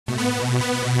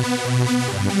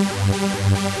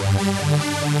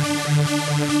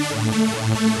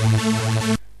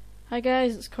Hi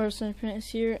guys, it's Carson Apprentice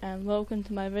here and welcome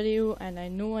to my video. And I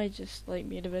know I just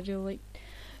made a video like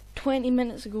 20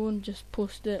 minutes ago and just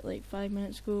posted it like 5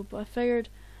 minutes ago, but I figured,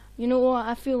 you know what,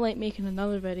 I feel like making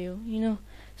another video, you know.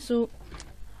 So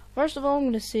first of all, I'm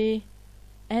going to say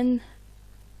I'm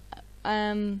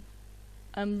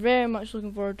very much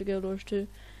looking forward to Gw2,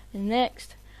 and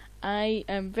next I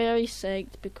am very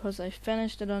psyched because I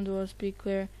finished it under Speed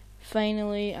Clear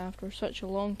finally after such a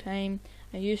long time.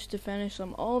 I used to finish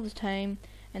them all the time,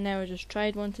 and now I just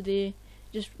tried one today.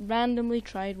 Just randomly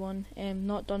tried one,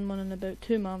 not done one in about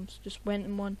 2 months. Just went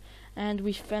in one, and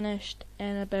we finished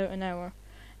in about an hour.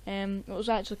 It was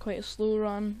actually quite a slow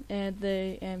run.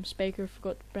 The spiker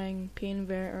forgot to bring pain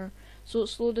inverter, so it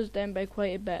slowed us down by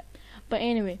quite a bit. But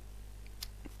anyway,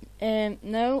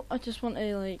 now I just want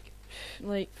to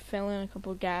like fill in a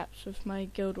couple of gaps with my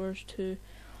Gw2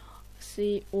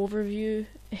 say overview.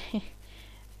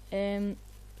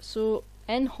 So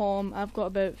in home I've got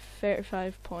about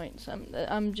 35 points.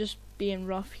 I'm just being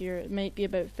rough here. It might be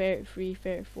about 33,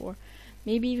 34,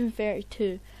 maybe even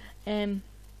 32. That's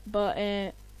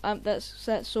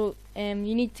so you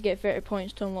need to get 30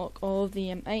 points to unlock all of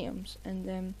the items,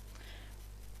 and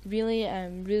really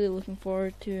I'm really looking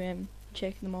forward to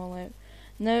checking them all out.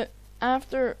 Now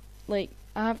after I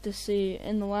have to say,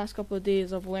 in the last couple of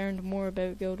days I've learned more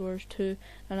about Gw2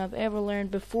 than I've ever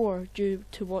learned before due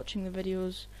to watching the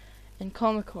videos in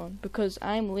Comic-Con, because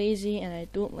I'm lazy and I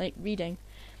don't like reading.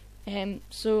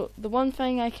 So the one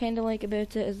thing I kinda like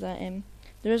about it is that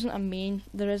there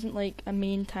isn't like a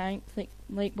main tank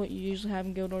like what you usually have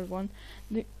in Guild Wars 1.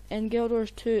 In Guild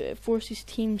Wars 2 it forces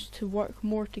teams to work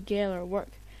more together,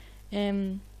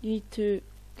 you need to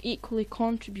equally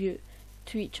contribute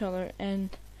to each other,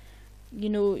 and you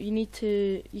know, you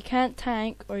can't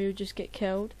tank or you'll just get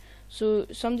killed. So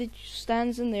somebody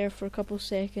stands in there for a couple of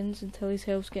seconds until his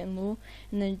health's getting low,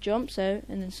 and then jumps out,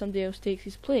 and then somebody else takes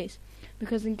his place.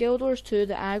 Because in Guild Wars 2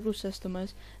 the aggro system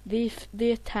is they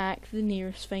attack the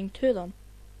nearest thing to them.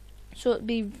 So it'd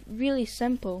be really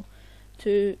simple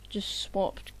to just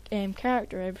swap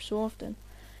character every so often.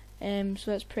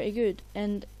 So that's pretty good.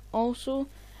 And also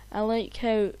I like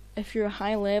how if you're a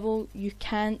high level you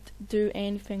can't do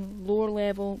anything lower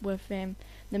level with the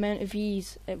amount of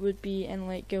ease it would be in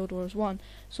like Guild Wars 1.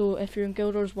 So if you're in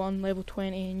Guild Wars 1 level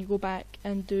 20 and you go back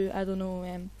and do, I don't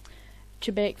know,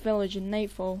 Quebec Village in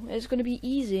Nightfall, it's going to be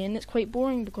easy and it's quite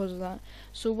boring because of that.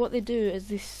 So what they do is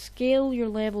they scale your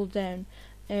level down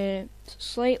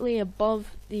slightly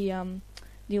above the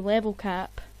level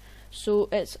cap, so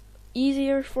it's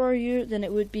easier for you than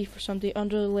it would be for somebody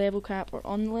under the level cap or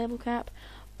on the level cap,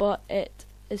 but it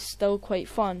is still quite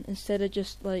fun instead of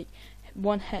just like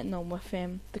one hitting them with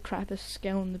the crappiest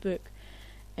skill in the book.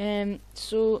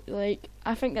 So like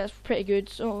I think that's pretty good.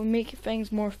 So it'll make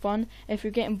things more fun if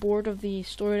you're getting bored of the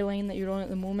storyline that you're on at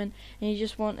the moment and you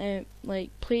just want to like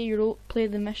play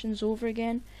the missions over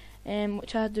again,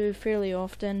 which I do fairly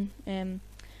often. I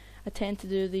tend to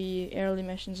do the early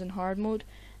missions in hard mode,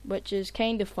 which is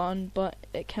kind of fun, but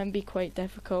it can be quite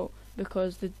difficult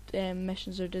because the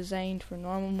missions are designed for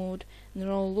normal mode and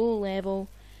they're all low level.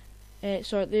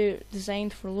 They're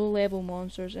designed for low level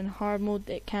monsters. In hard mode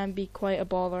it can be quite a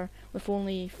bother with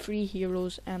only 3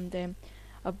 heroes and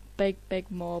a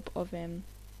big mob of what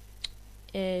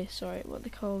are they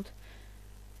called?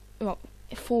 Well,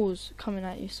 foes coming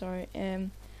at you.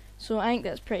 So I think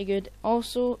that's pretty good.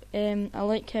 Also, I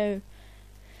like how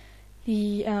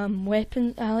the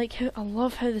weapon. I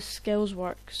love how the skills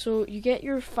work. So you get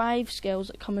your 5 skills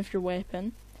that come with your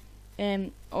weapon.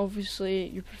 Obviously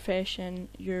your profession,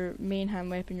 your main hand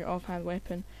weapon, your offhand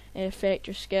weapon affect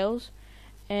your skills.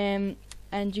 And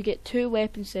you get 2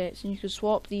 weapon sets, and you can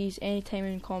swap these anytime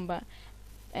in combat.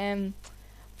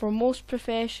 For most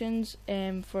professions,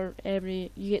 you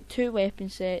get 2 weapon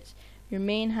sets. Your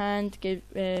main hand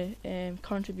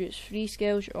contributes 3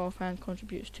 skills, your offhand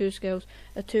contributes 2 skills.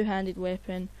 A 2-handed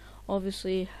weapon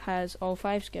obviously has all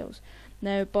 5 skills.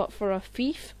 Now, but for a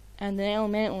thief and an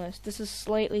elementalist, this is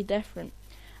slightly different.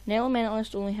 An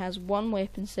elementalist only has 1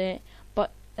 weapon set,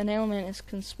 but an elementalist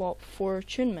can swap 4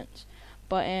 attunements.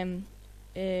 But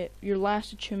your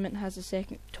last attunement has a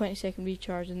 20-second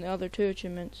recharge, and the other 2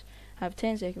 attunements have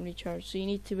 10-second recharge. So you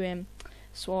need to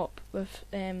swap with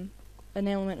an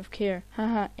element of care.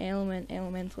 Haha,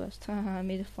 elementalist. Haha, I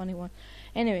made a funny one.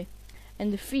 Anyway,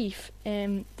 and the thief,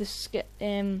 you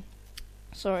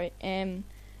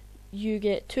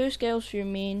get 2 skills for your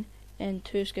main and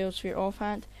 2 skills for your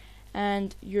offhand,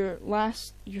 and your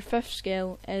 5th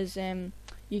skill is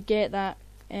you get that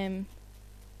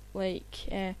like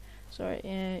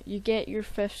you get your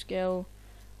 5th skill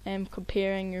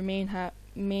comparing your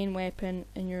main weapon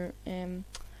and your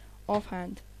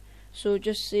offhand. So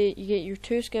just say you get your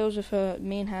 2 skills with a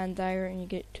main hand dagger and you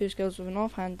get 2 skills with an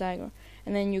offhand dagger,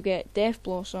 and then you get Death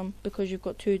Blossom because you've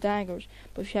got 2 daggers.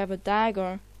 But if you have a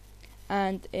dagger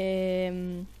and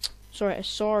a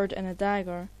sword and a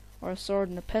dagger, or a sword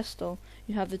and a pistol,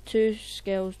 you have the 2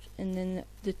 skills and then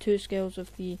the 2 skills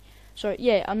of the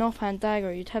an offhand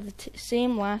dagger. You'd have the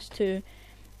same last 2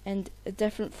 and a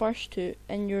different first 2,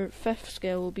 and your 5th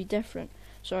skill will be different.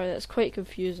 Sorry, that's quite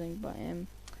confusing, but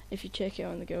if you check it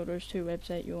out on the Gw2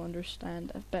 website, you'll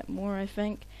understand a bit more, I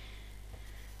think.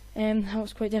 That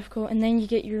was quite difficult. And then you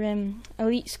get your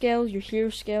elite skill, your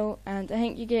hero skill, and I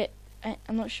think you get,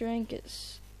 I'm not sure, I think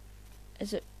it's,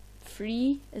 is it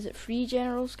free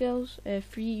general skills?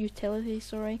 Free utility,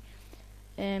 sorry.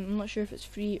 I'm not sure if it's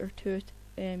free or 2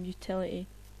 utility.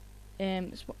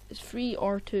 It's free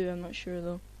or 2, I'm not sure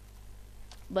though.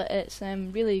 But it's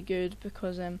really good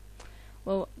because and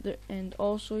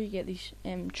also you get these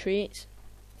traits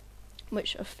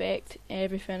which affect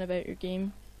everything about your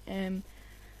game.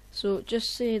 So just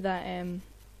say that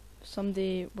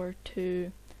somebody were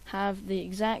to have the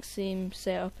exact same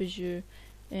setup as you,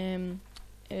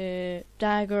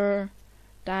 dagger,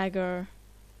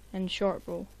 and short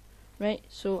bow, right?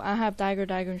 So I have dagger,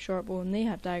 and short bow, and they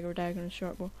have dagger, and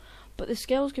short bow, but the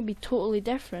skills can be totally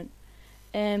different.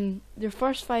 Their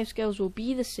first 5 skills will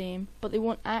be the same, but they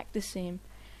won't act the same.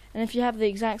 And if you have the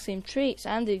exact same traits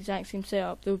and the exact same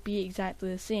setup, they'll be exactly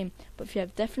the same. But if you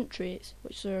have different traits,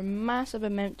 which there are a massive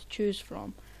amount to choose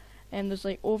from, and there's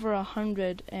like over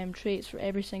 100 traits for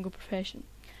every single profession.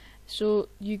 So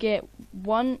you get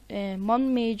one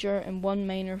major and 1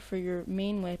 minor for your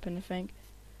main weapon, I think.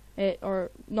 1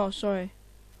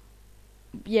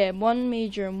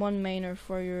 major and 1 minor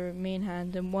for your main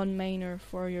hand, and 1 minor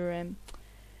for your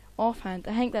offhand.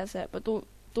 I think that's it, but don't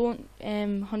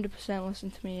 100%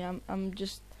 listen to me. I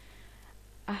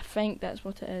think that's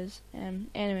what it is.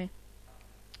 Anyway,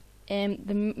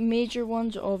 the major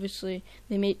ones, obviously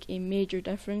they make a major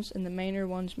difference, and the minor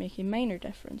ones make a minor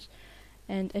difference.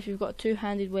 And if you've got a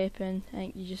 2-handed weapon, I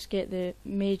think you just get the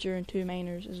major and 2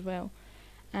 minors as well.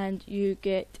 And you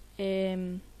get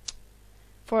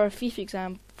for a thief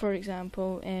for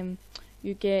example,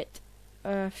 you get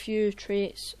a few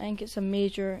traits. I think it's a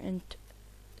major and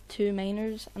 2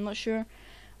 minors, I'm not sure,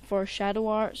 for shadow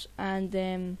arts, and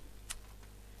a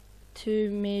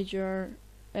major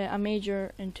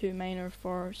and 2 minor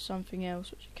for something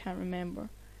else which I can't remember.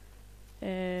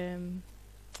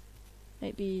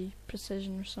 Might be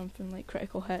precision or something like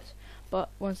critical hits, but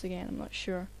once again I'm not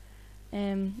sure.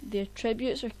 The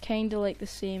attributes are kinda like the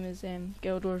same as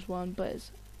Guild Wars 1,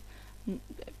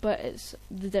 but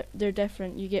they're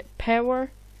different. You get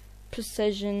power,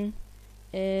 precision,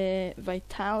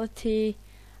 vitality,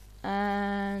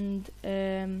 and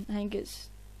I think it's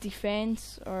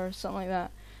defense or something like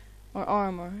that, or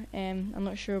armor. I'm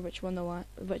not sure which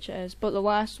it is, but the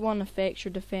last one affects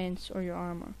your defense or your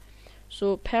armor.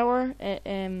 So power, it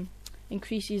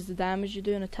increases the damage you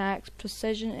do in attacks.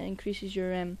 Precision, it increases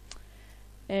your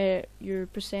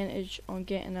percentage on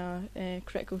getting a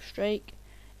critical strike.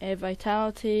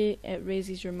 Vitality, it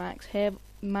raises your max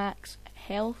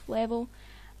health level,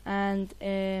 and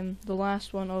the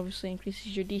last one obviously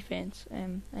increases your defense.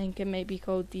 I think it might be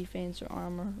called defense or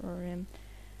armor, or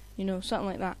something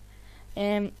like that.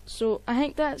 So I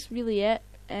think that's really it.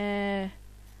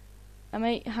 I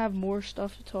might have more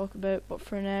stuff to talk about, but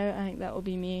for now I think that will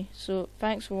be me. So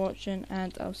thanks for watching,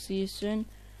 and I'll see you soon.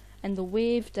 And the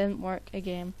wave didn't work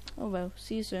again. Oh well,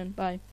 see you soon, bye.